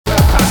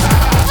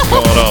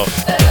going on?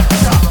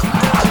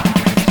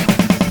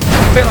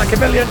 Feel like $1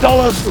 million.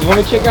 Let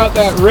me check out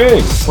that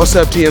rig. What's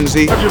up,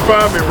 TMZ? How'd you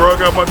find me, bro? I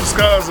got my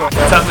disguise on.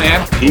 What's up,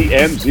 man?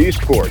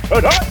 TMZ Sports.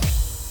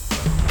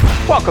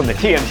 Welcome to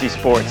TMZ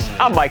Sports.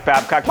 I'm Mike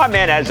Babcock. My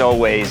man, as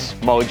always,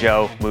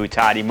 Mojo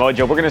Muhtadi.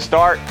 Mojo, we're going to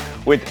start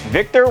with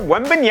Victor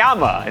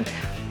Wembanyama. And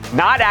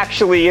not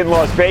actually in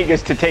Las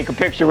Vegas to take a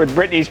picture with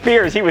Britney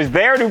Spears. He was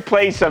there to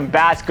play some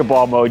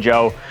basketball,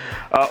 Mojo.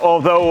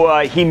 Although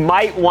he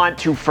might want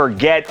to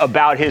forget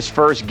about his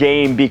first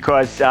game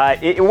because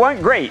it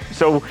went great.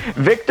 So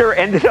Victor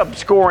ended up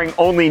scoring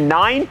only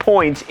 9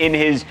 points in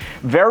his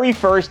very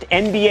first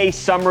NBA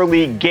Summer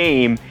League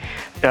game.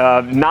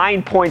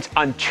 9 points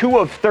on 2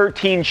 of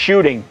 13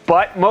 shooting.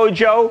 But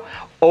Mojo,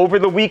 over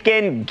the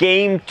weekend,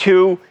 game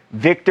 2,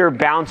 Victor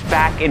bounced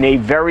back in a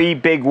very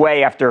big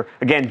way after,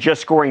 again,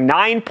 just scoring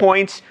 9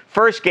 points.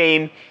 First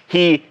game,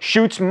 he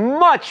shoots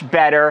much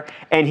better,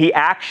 and he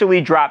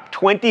actually dropped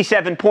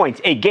 27 points,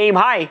 a game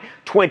high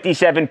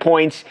 27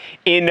 points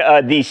in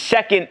the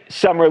second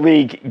Summer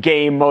League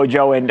game,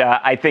 Mojo. And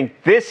I think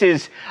this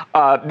is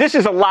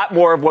a lot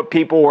more of what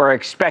people were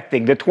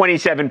expecting. The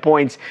 27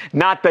 points,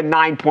 not the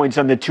 9 points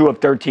on the 2 of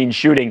 13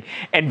 shooting,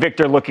 and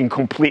Victor looking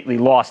completely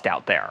lost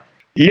out there.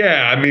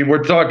 Yeah, I mean,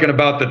 we're talking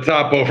about the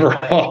top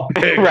overall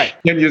pick, right?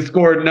 And you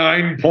scored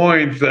 9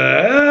 points. People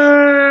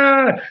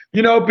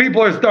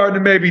are starting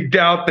to maybe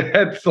doubt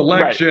that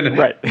selection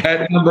right.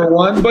 at number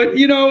 1. But,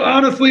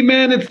 honestly,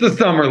 man, it's the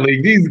Summer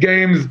League. These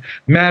games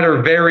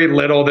matter very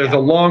little. There's a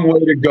long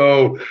way to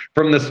go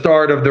from the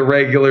start of the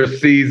regular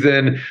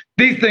season.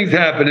 These things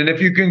happen. And if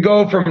you can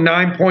go from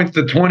 9 points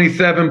to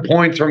 27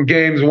 points from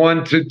games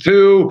 1 to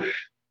 2,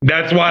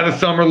 that's why the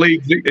Summer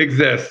League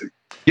exists.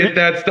 Get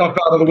that stuff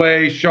out of the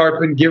way,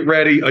 sharpen, get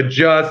ready,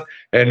 adjust,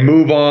 and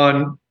move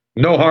on.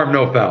 No harm,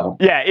 no foul.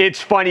 Yeah,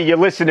 it's funny. You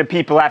listen to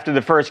people after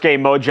the first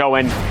game, Mojo,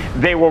 and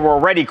they were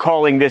already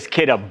calling this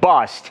kid a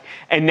bust.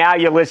 And now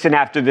you listen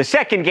after the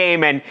second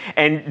game, and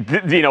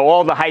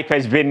all the hype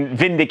has been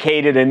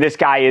vindicated, and this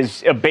guy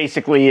is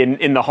basically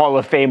in the Hall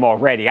of Fame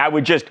already. I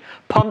would just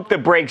pump the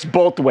brakes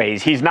both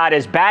ways. He's not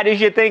as bad as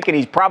you think, and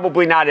he's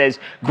probably not as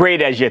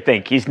great as you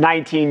think. He's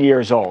 19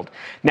 years old.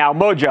 Now,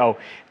 Mojo,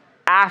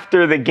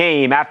 after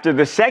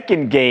the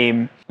second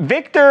game,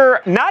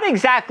 Victor not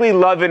exactly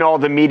loving all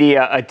the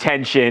media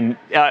attention.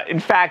 In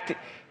fact,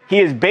 he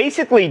is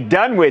basically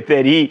done with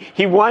it.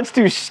 He wants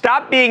to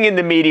stop being in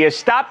the media,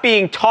 stop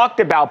being talked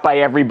about by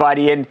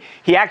everybody, and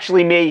he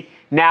actually may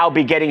now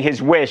be getting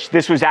his wish.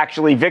 This was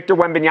actually Victor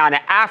Wembanyama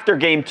after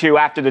game 2,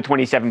 after the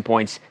 27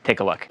 points. Take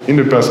a look. In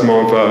the past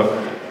month,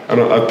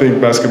 I think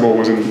basketball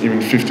wasn't even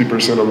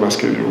 50% of my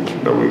schedule.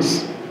 That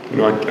was...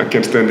 I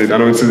can't stand it. I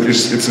know it's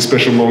a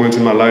special moment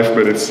in my life,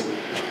 but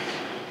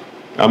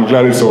I'm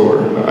glad it's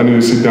over. I need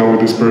to sit down with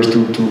this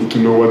person to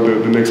know what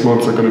the next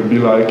months are going to be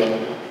like,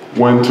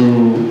 when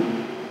to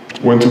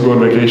go on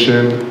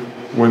vacation,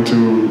 when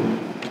to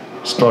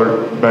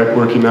start back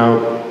working out,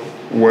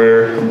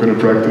 where I'm going to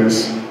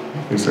practice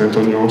in San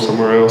Antonio,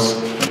 somewhere else.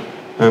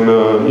 And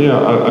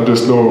I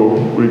just know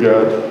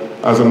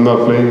as I'm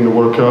not playing in the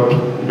World Cup,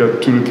 we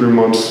got 2 to 3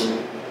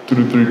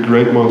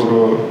 great months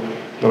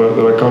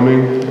that are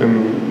coming,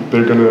 and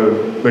they're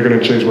gonna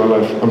change my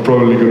life. I'm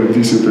probably gonna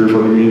disappear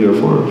from the media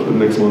for the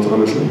next month,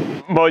 honestly.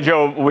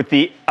 Mojo, with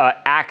the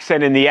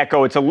accent and the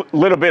echo, it's a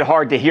little bit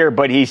hard to hear,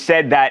 but he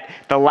said that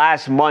the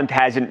last month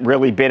hasn't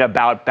really been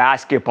about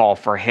basketball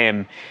for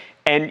him.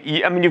 And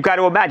I mean, you've got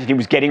to imagine he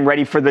was getting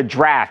ready for the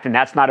draft, and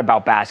that's not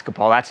about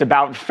basketball. That's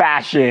about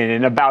fashion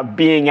and about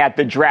being at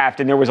the draft.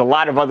 And there was a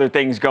lot of other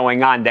things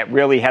going on that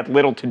really had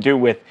little to do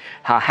with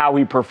how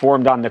he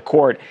performed on the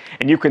court.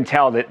 And you can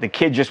tell that the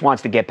kid just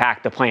wants to get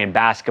back to playing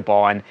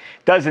basketball and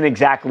doesn't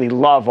exactly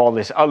love all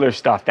this other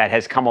stuff that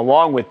has come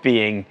along with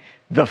being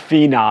the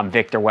phenom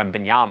Victor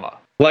Wembanyama.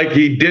 Like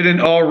he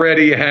didn't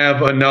already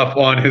have enough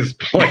on his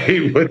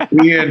plate with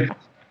being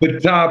the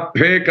top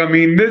pick. I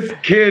mean, this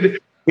kid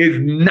is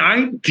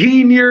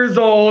 19 years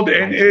old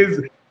and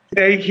is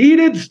a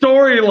heated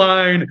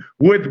storyline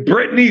with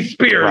Britney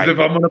Spears, right. If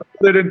I'm going to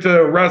put it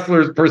into a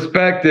wrestler's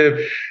perspective.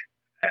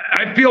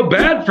 I feel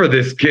bad for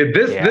this kid.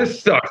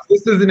 This sucks.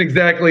 This isn't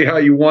exactly how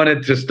you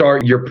wanted to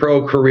start your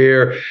pro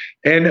career.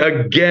 And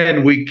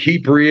again, we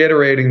keep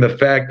reiterating the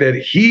fact that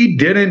he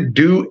didn't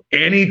do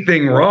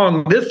anything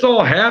wrong. This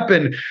all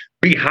happened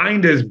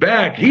behind his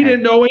back. He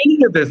didn't know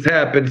any of this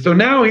happened. So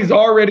now he's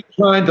already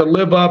trying to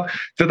live up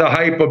to the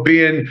hype of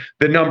being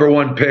the number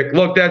 1 pick.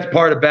 Look, that's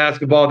part of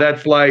basketball.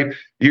 That's life.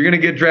 You're going to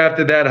get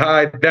drafted that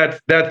high.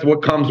 That's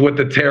what comes with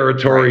the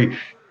territory.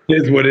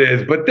 Is what it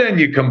is. But then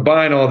you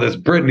combine all this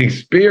Britney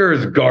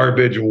Spears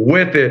garbage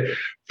with it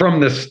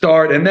from the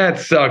start, and that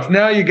sucks.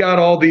 Now you got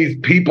all these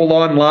people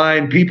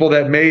online, people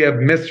that may have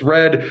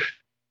misread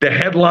the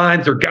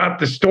headlines or got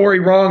the story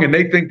wrong, and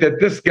they think that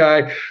this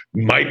guy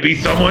might be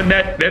someone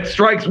that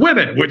strikes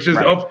women, which is,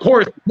 of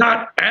course,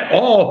 not at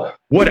all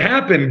what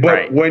happened.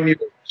 But when you're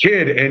a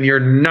kid and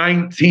you're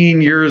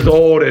 19 years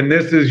old and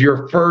this is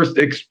your first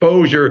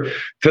exposure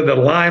to the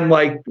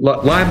limelight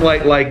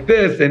like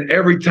this, and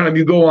every time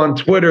you go on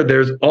Twitter,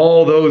 there's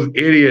all those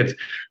idiots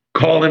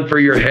calling for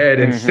your head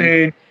and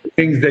saying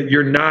things that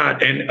you're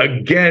not. And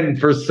again,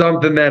 for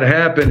something that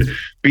happened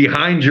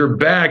behind your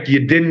back,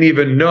 you didn't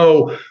even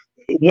know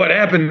what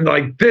happened.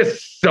 Like,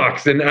 this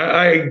sucks. And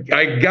I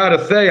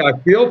gotta say, I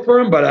feel for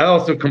him, but I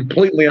also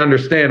completely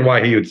understand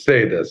why he would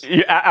say this.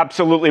 Yeah,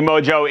 absolutely,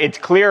 Mojo. It's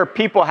clear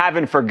people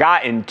haven't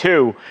forgotten,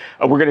 too.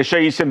 We're going to show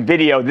you some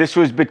video. This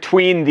was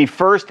between the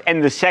first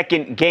and the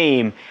second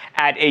game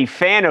at a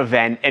fan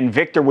event, and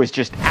Victor was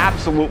just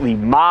absolutely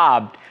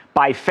mobbed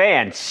by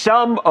fans.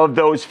 Some of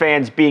those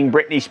fans being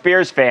Britney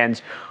Spears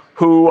fans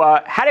who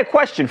had a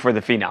question for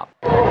the Phenom.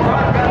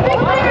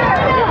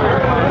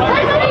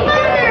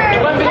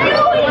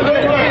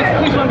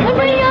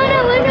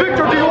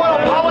 Victor, do you want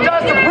to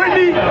apologize to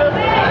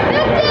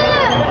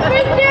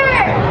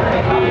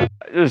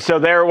Britney? So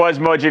there it was,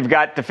 Mojo. You've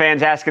got the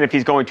fans asking if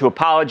he's going to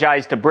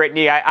apologize to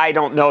Britney. I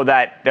don't know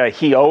that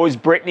he owes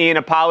Britney an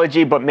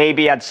apology, but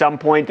maybe at some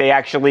point they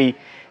actually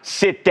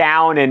sit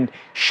down and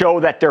show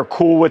that they're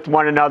cool with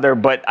one another.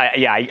 But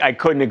I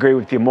couldn't agree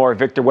with you more.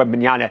 Victor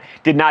Wembanyama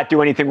did not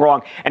do anything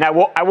wrong. And I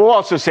will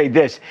also say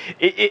this.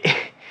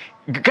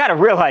 You got to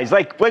realize,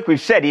 like we've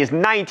said, he is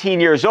 19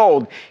 years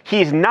old.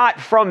 He's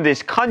not from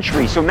this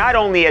country. So not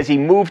only has he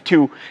moved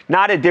to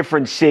not a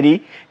different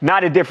city,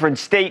 not a different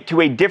state,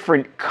 to a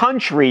different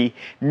country,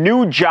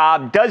 new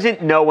job,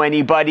 doesn't know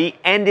anybody,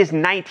 and is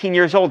 19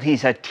 years old.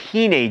 He's a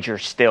teenager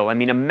still. I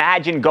mean,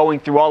 imagine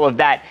going through all of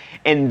that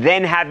and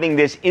then having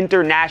this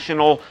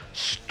international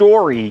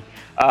story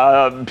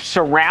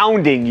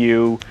surrounding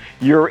you.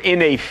 You're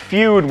in a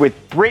feud with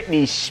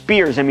Britney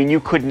Spears. I mean, you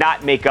could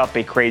not make up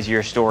a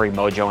crazier story,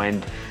 Mojo.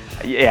 And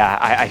yeah,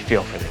 I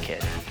feel for the kid.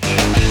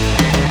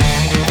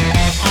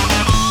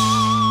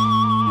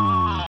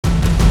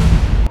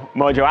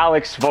 Mojo,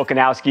 Alex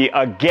Volkanovski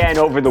again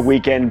over the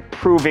weekend,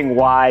 proving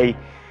why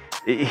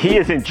he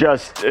isn't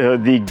just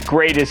the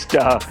greatest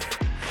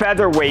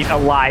featherweight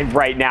alive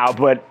right now,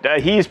 but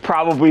he's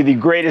probably the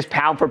greatest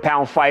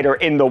pound-for-pound fighter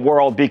in the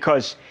world,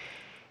 because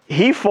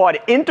he fought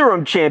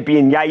interim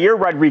champion Yair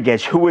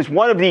Rodriguez, who is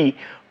one of the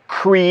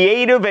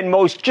creative and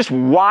most just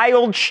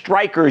wild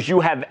strikers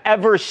you have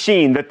ever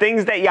seen. The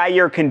things that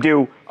Yair can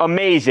do,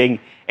 amazing.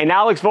 And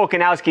Alex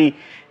Volkanovski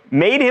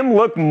made him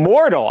look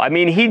mortal. I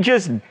mean, he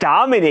just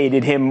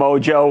dominated him,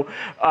 Mojo,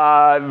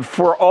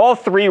 for all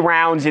 3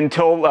 rounds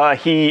until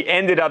he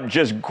ended up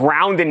just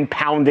ground and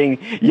pounding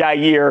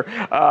Yair.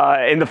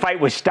 And the fight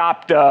was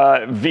stopped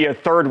via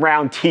 3rd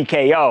round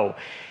TKO.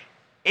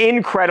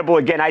 Incredible.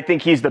 Again, I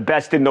think he's the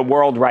best in the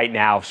world right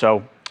now.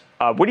 So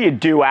what do you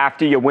do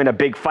after you win a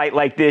big fight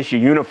like this? You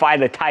unify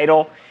the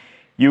title.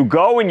 You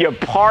go and you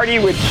party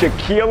with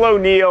Shaquille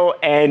O'Neal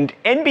and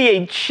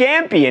NBA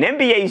champion,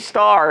 NBA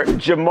star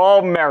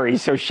Jamal Murray.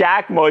 So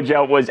Shaq,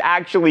 Mojo, was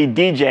actually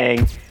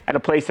DJing at a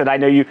place that I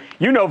know you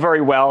know very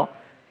well.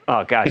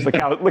 Oh gosh,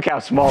 look how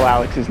small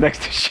Alex is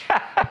next to Shaq.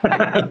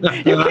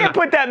 You can't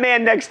put that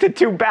man next to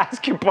 2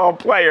 basketball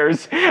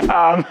players.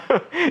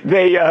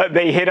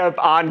 They hit up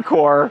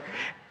Encore.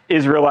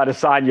 Israel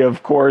Adesanya,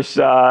 of course,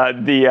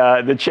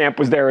 the champ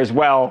was there as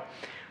well.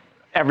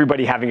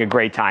 Everybody having a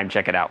great time.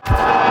 Check it out.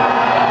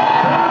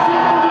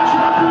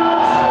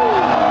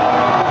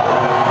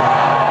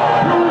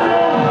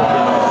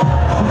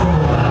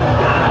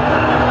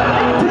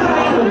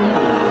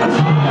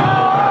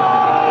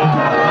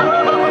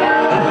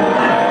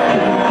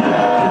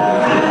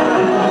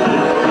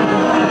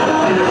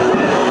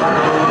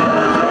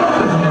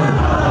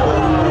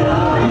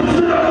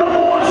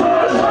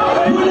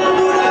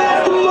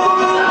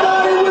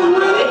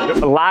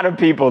 A lot of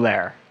people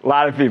there. A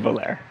lot of people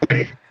there.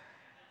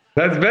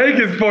 That's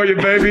Vegas for you,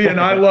 baby. And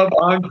I love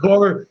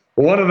Encore.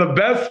 One of the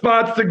best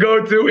spots to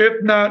go to,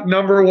 if not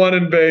 '1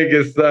 in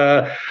Vegas.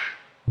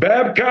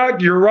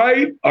 Babcock, you're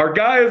right. Our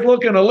guy is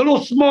looking a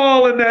little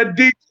small in that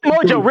deep.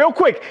 Mojo, real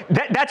quick.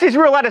 That's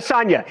Israel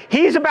Adesanya.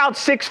 He's about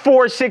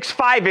 6'4",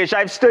 6'5"-ish.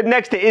 I've stood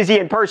next to Izzy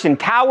in person.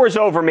 Towers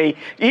over me.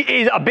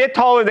 He's a bit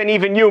taller than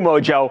even you,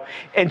 Mojo.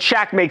 And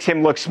Shaq makes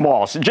him look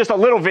small. So just a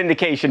little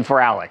vindication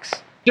for Alex.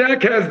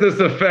 Shaq has this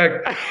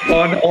effect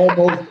on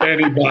almost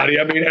anybody.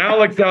 I mean,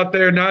 Alex out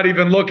there not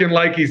even looking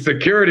like he's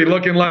security,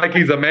 looking like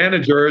he's a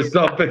manager or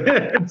something.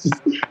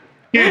 Just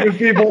keeping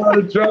people out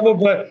of trouble.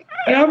 But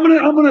I'm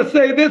gonna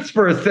say this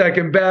for a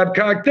second,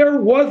 Babcock. There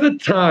was a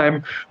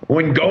time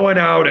when going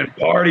out and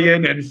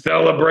partying and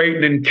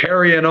celebrating and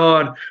carrying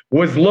on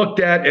was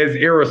looked at as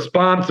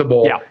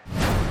irresponsible. Yeah.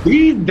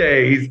 These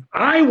days,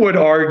 I would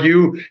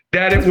argue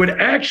that it would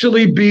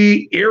actually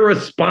be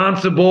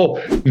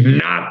irresponsible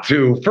not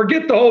to.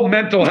 Forget the whole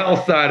mental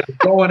health side of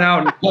going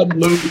out and cutting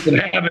loose and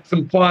having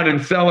some fun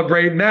and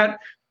celebrating that.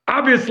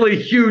 Obviously,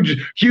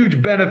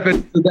 huge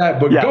benefits to that.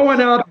 But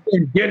going out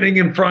and getting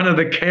in front of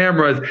the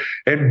cameras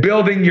and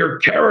building your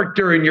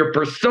character and your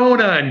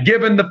persona and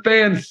giving the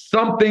fans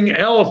something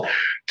else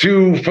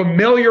to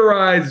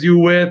familiarize you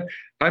with,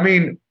 I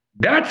mean,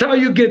 that's how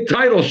you get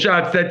title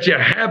shots that you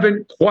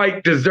haven't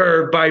quite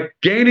deserved, by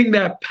gaining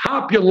that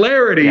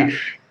popularity. Yes.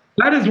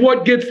 That is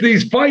what gets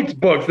these fights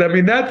booked. I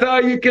mean, that's how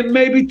you can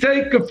maybe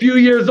take a few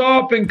years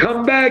off and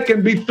come back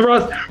and be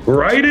thrust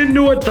right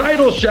into a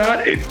title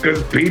shot. It's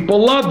because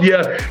people love you.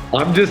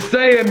 I'm just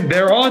saying,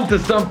 they're on to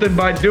something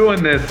by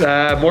doing this.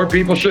 More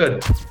people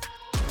should.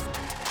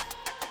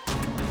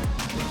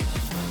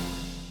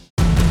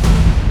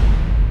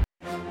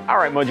 All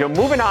right, Mojo,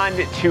 moving on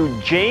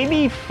to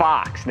Jamie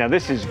Foxx. Now,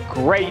 this is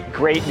great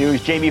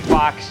news. Jamie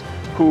Foxx,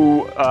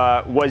 who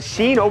was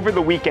seen over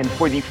the weekend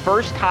for the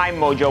first time,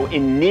 Mojo,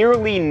 in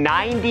nearly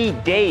 90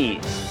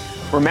 days.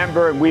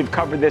 Remember, we've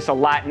covered this a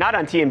lot, not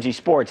on TMZ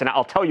Sports, and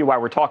I'll tell you why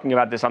we're talking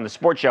about this on the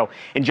sports show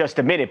in just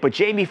a minute. But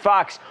Jamie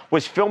Foxx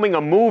was filming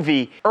a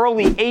movie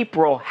early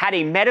April, had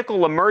a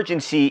medical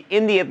emergency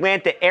in the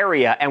Atlanta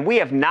area, and we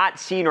have not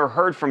seen or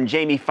heard from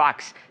Jamie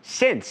Foxx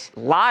since. A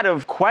lot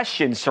of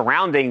questions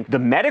surrounding the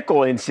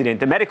medical incident,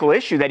 the medical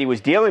issue that he was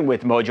dealing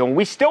with, Mojo, and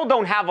we still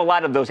don't have a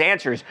lot of those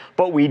answers,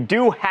 but we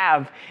do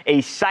have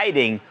a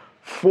sighting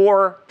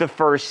for the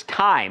first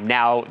time.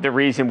 Now, the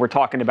reason we're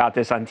talking about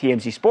this on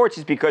TMZ Sports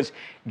is because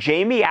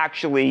Jamie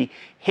actually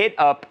hit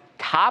up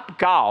Top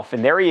Golf,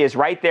 and there he is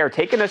right there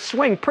taking a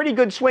swing, pretty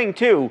good swing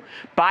too,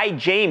 by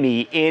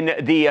Jamie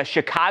in the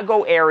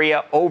Chicago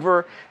area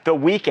over the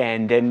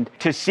weekend. And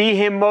to see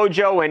him,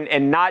 Mojo,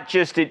 and not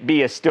just it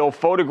be a still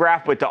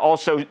photograph, but to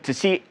also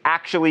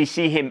actually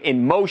see him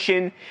in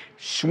motion,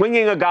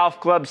 swinging a golf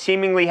club,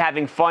 seemingly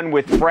having fun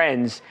with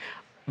friends,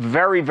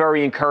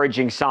 very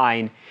encouraging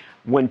sign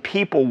when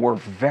people were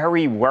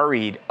very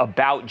worried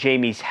about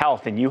Jamie's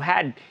health. And you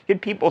had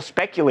people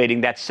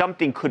speculating that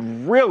something could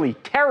really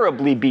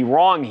terribly be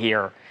wrong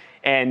here.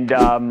 And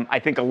I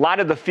think a lot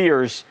of the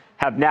fears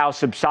have now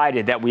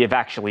subsided that we have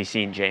actually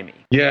seen Jamie.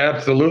 Yeah,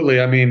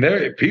 absolutely. I mean,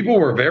 people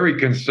were very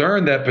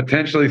concerned that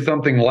potentially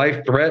something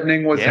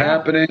life-threatening was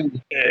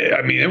happening.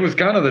 I mean, it was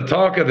kind of the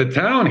talk of the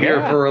town here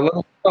for a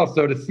little while.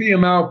 So to see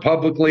him out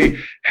publicly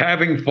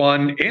having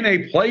fun in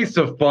a place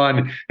of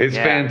fun is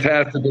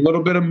fantastic. A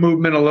little bit of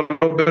movement, a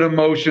little bit of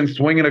motion,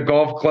 swinging a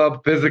golf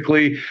club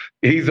physically,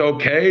 he's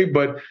okay.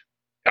 But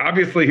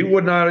obviously, he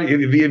would not have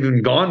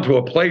even gone to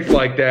a place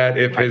like that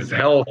if his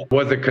health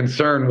was a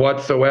concern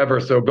whatsoever.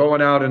 So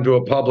going out into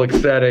a public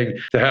setting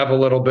to have a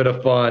little bit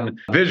of fun,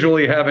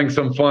 visually having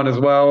some fun as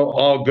well,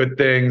 all good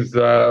things.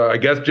 I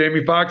guess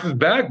Jamie Foxx is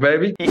back,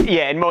 baby.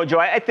 Yeah, and Mojo,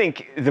 I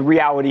think the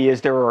reality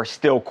is there are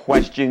still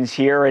questions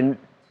here, and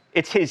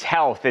it's his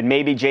health, and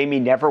maybe Jamie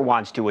never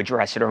wants to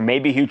address it, or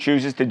maybe he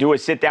chooses to do a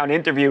sit-down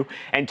interview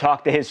and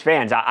talk to his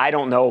fans. I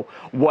don't know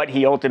what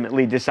he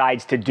ultimately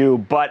decides to do,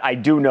 but I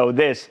do know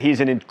this. He's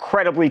an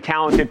incredibly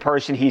talented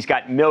person. He's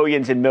got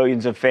millions and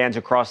millions of fans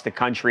across the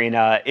country, and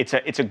it's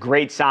a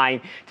great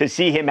sign to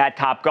see him at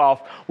Topgolf.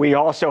 We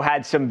also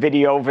had some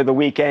video over the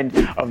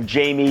weekend of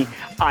Jamie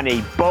on a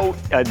boat.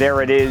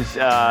 There it is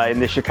in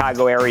the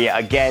Chicago area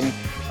again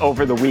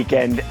over the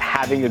weekend,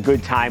 having a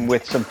good time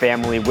with some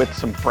family, with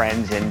some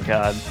friends, and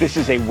this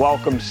is a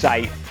welcome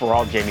sight for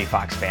all Jamie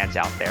Foxx fans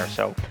out there.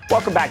 So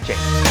welcome back, Jamie.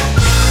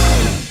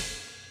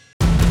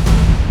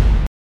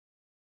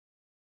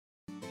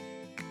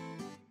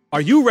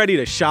 Are you ready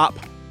to shop?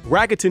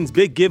 Rakuten's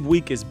Big Give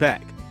Week is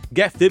back.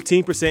 Get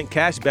 15%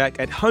 cash back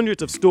at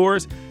hundreds of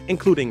stores,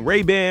 including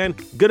Ray-Ban,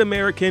 Good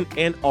American,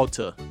 and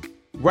Ulta.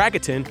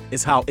 Rakuten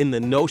is how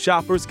in-the-know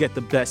shoppers get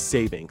the best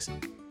savings.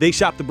 They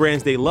shop the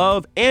brands they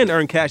love and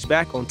earn cash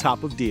back on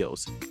top of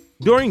deals.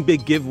 During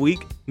Big Give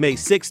Week, May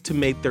 6th to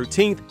May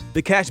 13th,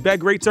 the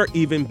cashback rates are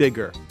even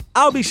bigger.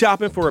 I'll be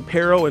shopping for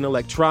apparel and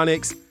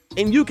electronics,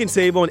 and you can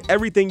save on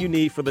everything you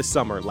need for the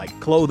summer, like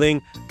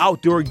clothing,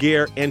 outdoor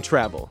gear, and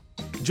travel.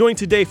 Join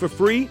today for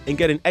free and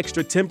get an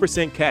extra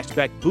 10%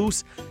 cashback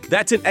boost.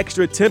 That's an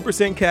extra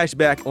 10%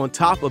 cashback on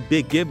top of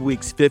Big Give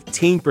Week's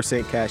 15%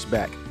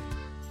 cashback.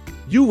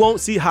 You won't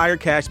see higher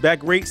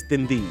cashback rates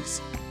than these.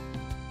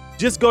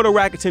 Just go to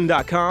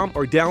Rakuten.com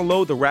or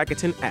download the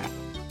Rakuten app.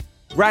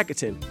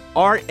 Rakuten,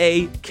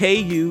 R-A-K-U-T-E-N.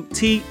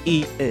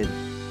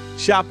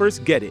 Shoppers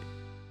get it.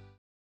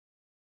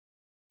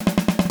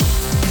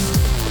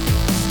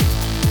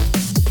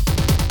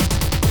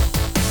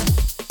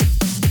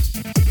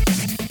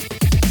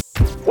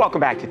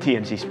 Welcome back to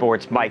TMZ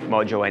Sports. Mike,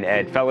 Mojo, and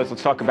Ed. Fellas,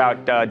 let's talk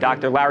about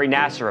Dr. Larry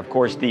Nassar, of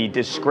course, the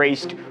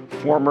disgraced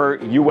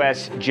former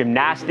U.S.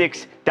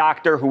 gymnastics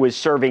doctor who is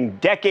serving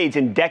decades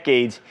and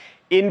decades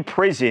in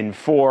prison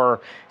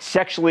for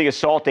sexually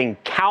assaulting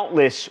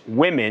countless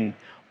women,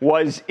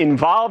 was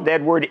involved,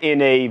 Edward,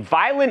 in a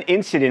violent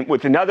incident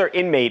with another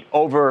inmate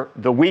over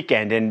the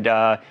weekend.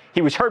 And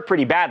he was hurt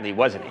pretty badly,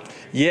 wasn't he?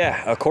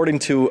 Yeah, according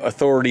to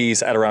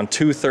authorities, at around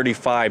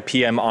 2:35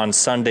 p.m. on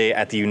Sunday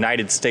at the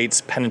United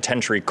States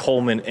Penitentiary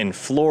Coleman in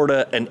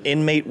Florida, an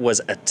inmate was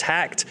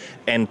attacked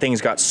and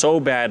things got so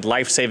bad,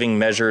 life-saving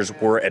measures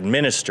were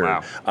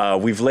administered. Wow.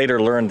 We've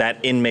later learned that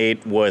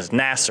inmate was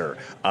Nasser.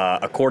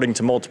 According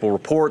to multiple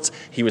reports,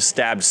 he was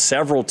stabbed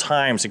several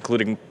times,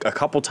 including a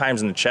couple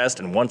times in the chest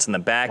and once in the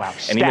back. Wow.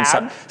 And even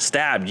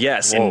Stabbed,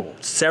 yes, Whoa.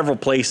 in several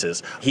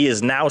places. He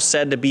is now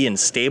said to be in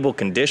stable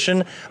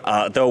condition,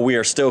 though we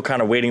are still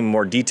kind of waiting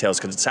more details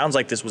because it sounds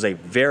like this was a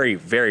very,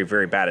 very,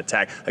 very bad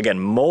attack. Again,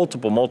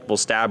 multiple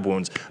stab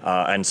wounds,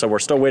 and so we're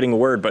still waiting a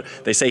word, but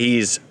they say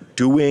he's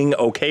doing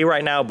okay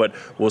right now, but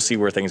we'll see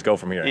where things go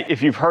from here.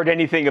 If you've heard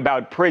anything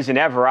about prison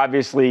ever,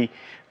 obviously,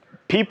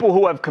 people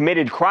who have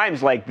committed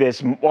crimes like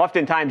this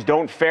oftentimes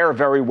don't fare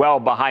very well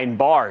behind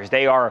bars.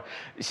 They are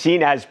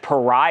seen as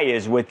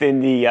pariahs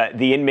within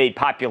the inmate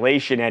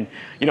population. And,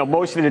 you know,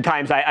 most of the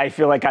times I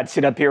feel like I'd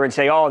sit up here and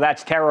say, oh,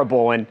 that's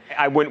terrible. And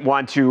I wouldn't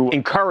want to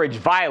encourage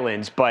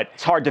violence, but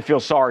it's hard to feel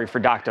sorry for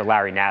Dr.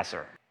 Larry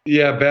Nasser.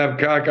 Yeah,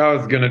 Babcock, I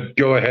was going to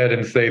go ahead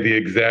and say the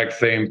exact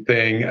same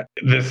thing.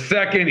 The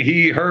second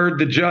he heard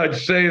the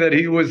judge say that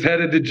he was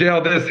headed to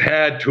jail, this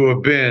had to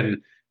have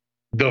been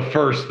the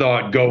first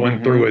thought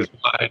going through his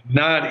mind.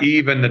 Not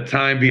even the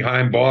time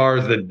behind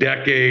bars, the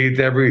decades,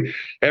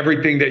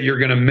 everything that you're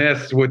going to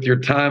miss with your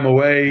time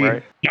away.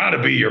 Right. Got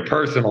to be your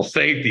personal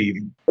safety.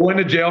 Going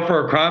to jail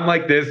for a crime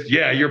like this,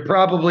 yeah, you're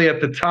probably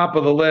at the top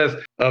of the list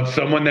of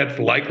someone that's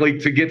likely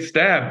to get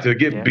stabbed, to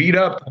get beat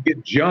up, to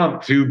get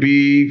jumped, to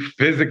be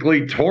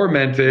physically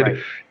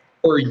tormented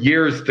for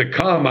years to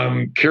come.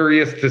 I'm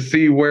curious to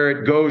see where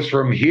it goes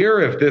from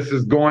here, if this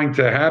is going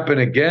to happen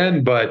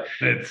again, but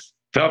it's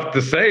tough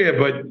to say it,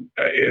 but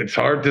it's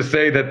hard to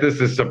say that this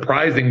is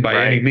surprising by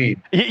any means.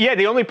 Yeah,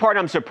 the only part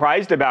I'm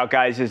surprised about,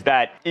 guys, is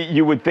that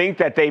you would think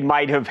that they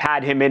might have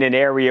had him in an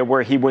area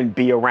where he wouldn't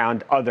be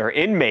around other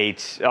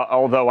inmates,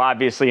 although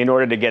obviously in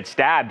order to get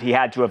stabbed, he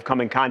had to have come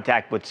in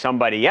contact with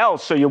somebody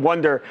else. So you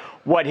wonder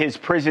what his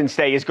prison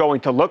stay is going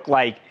to look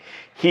like.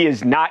 He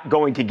is not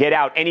going to get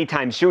out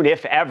anytime soon,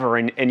 if ever,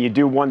 and you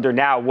do wonder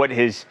now what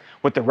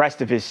the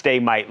rest of his stay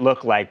might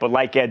look like. But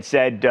like Ed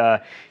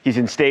said, he's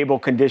in stable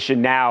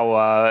condition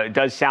now. It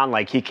does sound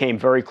like he came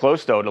very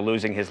close, though, to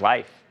losing his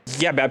life.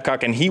 Yeah,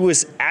 Babcock, and he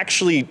was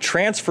actually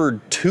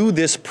transferred to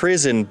this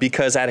prison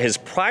because at his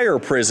prior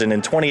prison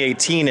in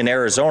 2018 in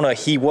Arizona,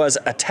 he was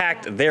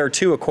attacked there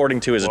too,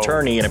 according to his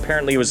attorney, and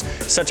apparently it was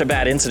such a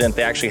bad incident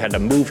they actually had to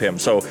move him.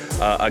 So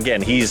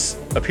again, he's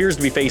appears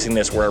to be facing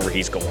this wherever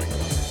he's going.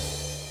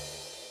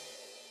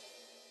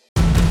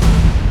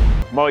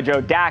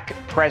 Mojo, Dak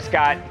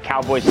Prescott,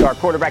 Cowboys star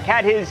quarterback,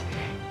 had his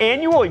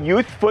annual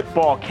youth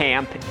football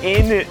camp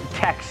in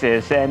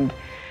Texas. And,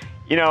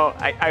 you know,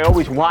 I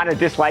always want to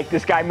dislike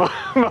this guy,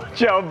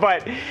 Mojo,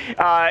 but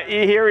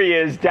here he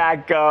is,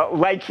 Dak,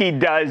 like he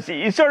does.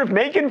 He's sort of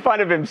making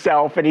fun of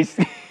himself, and he's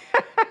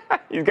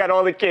he's got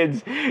all the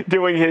kids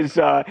doing his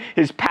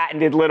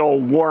patented little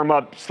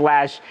warm-up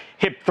 /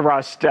 hip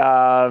thrust.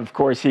 Of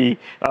course, he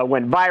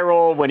went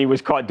viral when he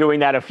was caught doing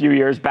that a few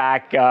years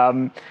back.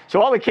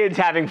 So all the kids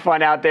having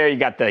fun out there. You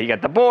got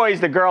the boys,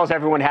 the girls,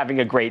 everyone having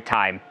a great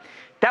time.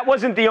 That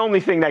wasn't the only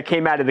thing that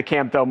came out of the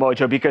camp, though,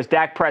 Mojo, because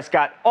Dak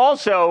Prescott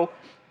also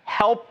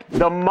helped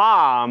the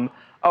mom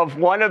of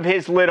one of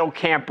his little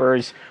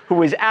campers who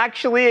was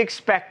actually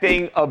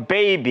expecting a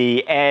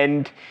baby,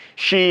 and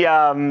she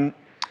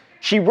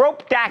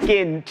roped Dak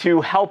into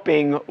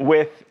helping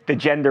with the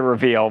gender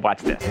reveal.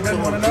 Watch this.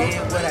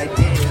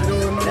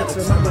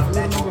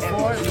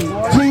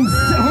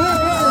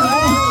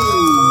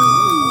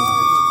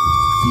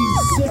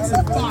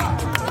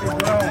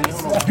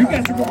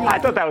 I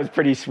thought that was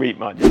pretty sweet,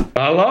 Mojo.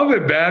 I love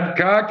it,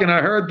 Babcock, and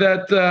I heard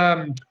that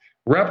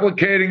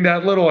replicating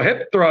that little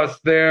hip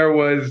thrust there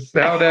was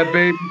how that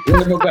baby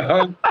came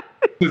about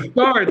to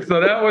start.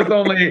 So that was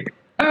only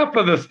half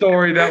of the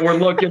story that we're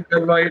looking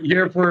at right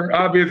here. For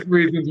obvious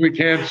reasons, we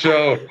can't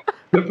show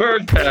the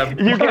first half.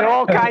 You get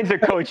all kinds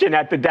of coaching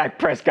at the Dak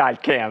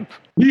Prescott camp.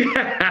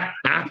 Yeah.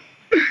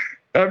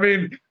 I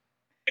mean,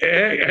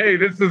 hey,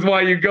 this is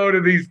why you go to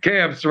these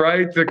camps,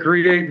 right? To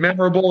create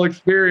memorable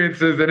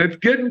experiences. And it's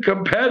getting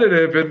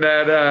competitive in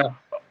that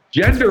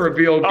gender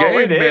reveal game. Oh,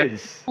 it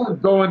is.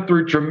 Going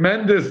through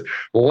tremendous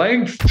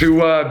lengths to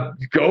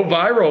go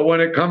viral when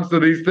it comes to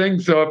these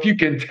things. So if you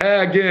can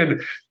tag in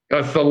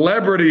a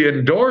celebrity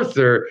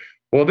endorser,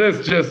 well,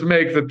 this just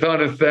makes a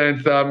ton of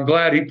sense. I'm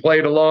glad he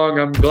played along.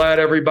 I'm glad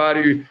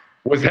everybody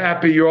was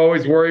happy. You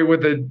always worry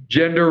with a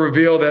gender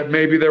reveal that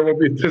maybe there will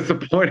be a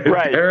disappointed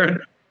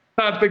parent.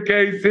 Not the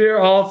case here.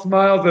 All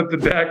smiles at the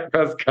Dak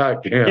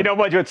Prescott camp. You know,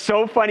 Mojo, it's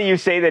so funny you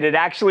say that. It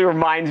actually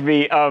reminds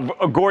me of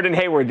Gordon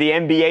Hayward, the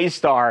NBA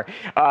star,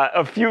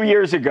 a few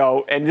years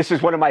ago, and this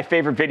is one of my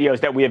favorite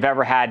videos that we have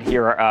ever had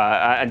here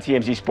on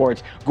TMZ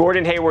Sports.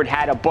 Gordon Hayward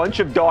had a bunch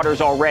of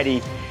daughters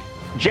already.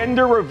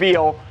 Gender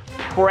reveal,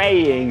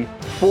 praying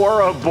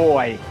for a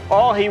boy.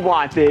 All he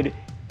wanted,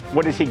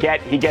 what does he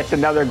get? He gets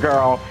another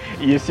girl.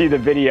 You see the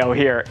video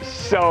here.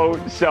 So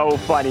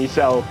funny.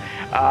 So,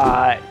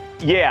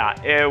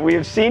 yeah,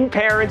 we've seen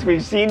parents,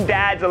 we've seen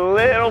dads a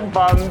little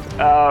bummed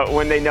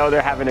when they know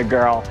they're having a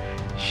girl.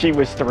 She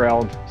was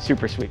thrilled.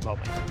 Super sweet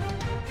moment.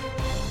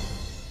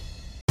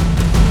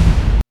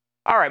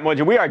 All right,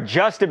 Mojo, we are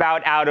just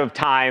about out of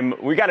time.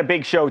 We got a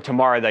big show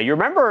tomorrow, though. You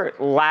remember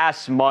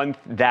last month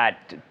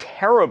that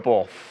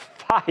terrible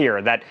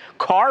fire, that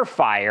car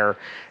fire,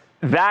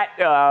 that,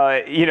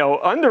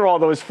 under all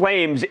those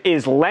flames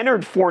is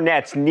Leonard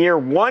Fournette's near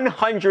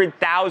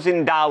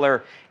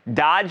 $100,000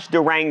 Dodge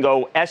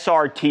Durango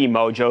SRT,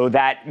 Mojo,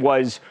 that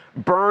was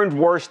burned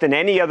worse than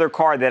any other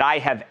car that I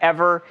have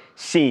ever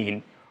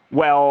seen.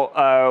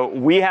 Well,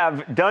 we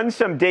have done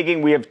some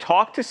digging. We have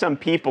talked to some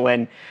people,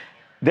 and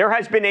there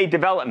has been a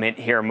development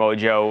here,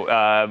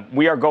 Mojo.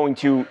 We are going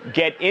to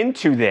get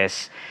into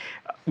this.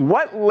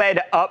 What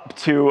led up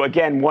to,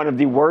 again, one of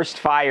the worst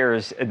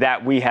fires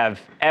that we have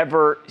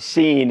ever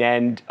seen?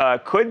 And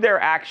could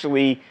there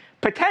actually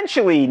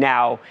potentially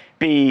now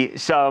be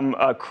some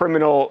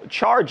criminal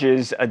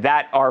charges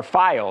that are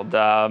filed?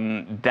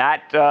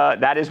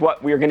 That is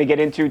what we're going to get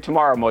into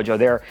tomorrow,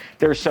 Mojo.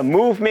 There's some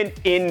movement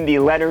in the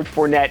Leonard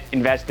Fournette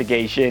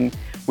investigation.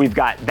 We've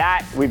got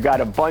that. We've got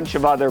a bunch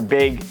of other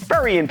big,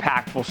 very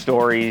impactful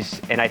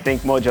stories. And I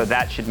think, Mojo,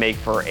 that should make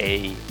for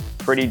a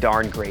pretty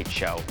darn great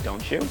show,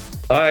 don't you?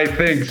 I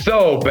think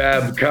so,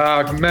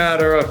 Babcock.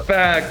 Matter of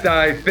fact,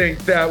 I think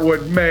that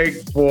would make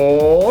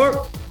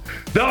for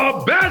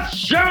the best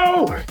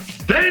show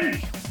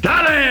since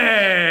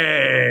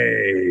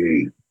Dali!